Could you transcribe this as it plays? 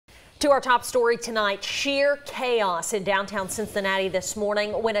To our top story tonight, sheer chaos in downtown Cincinnati this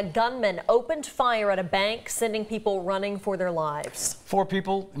morning when a gunman opened fire at a bank, sending people running for their lives. 4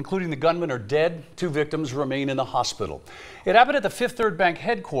 people, including the gunman, are dead. 2 victims remain in the hospital. It happened at the Fifth Third Bank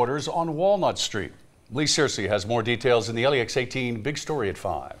headquarters on Walnut Street. Lee Searcy has more details in the LEX 18 Big Story at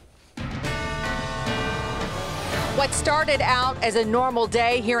 5. What started out as a normal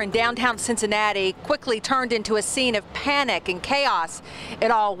day here in downtown Cincinnati quickly turned into a scene of panic and chaos. It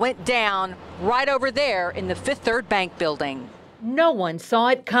all went down right over there in the Fifth Third Bank building. No one saw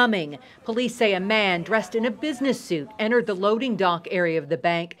it coming. Police say a man dressed in a business suit entered the loading dock area of the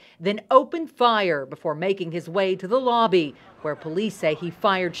bank, then opened fire before making his way to the lobby, where police say he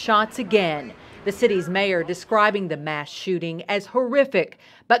fired shots again. The city's mayor describing the mass shooting as horrific,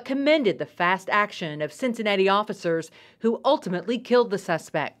 but commended the fast action of Cincinnati officers who ultimately killed the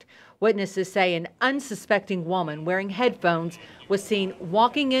suspect. Witnesses say an unsuspecting woman wearing headphones was seen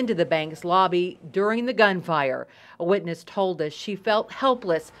walking into the bank's lobby during the gunfire. A witness told us she felt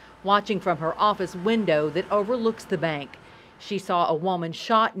helpless watching from her office window that overlooks the bank. She saw a woman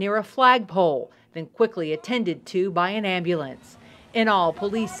shot near a flagpole, then quickly attended to by an ambulance. In all,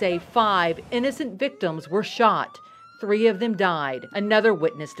 police say 5 innocent victims were shot. 3 of them died. Another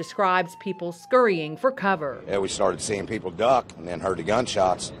witness describes people scurrying for cover. Yeah, we started seeing people duck and then heard the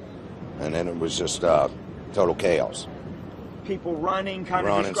gunshots, and then it was just total chaos. People running,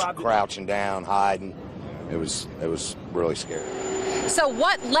 crouching down, hiding. It was really scary. So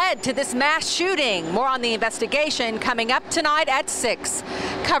what led to this mass shooting? More on the investigation coming up tonight at 6.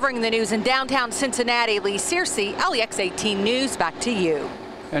 Covering the news in downtown Cincinnati, Lee Searcy, LEX 18 News, back to you.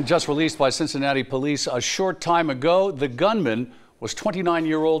 And just released by Cincinnati police a short time ago, the gunman was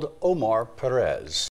 29-year-old Omar Perez.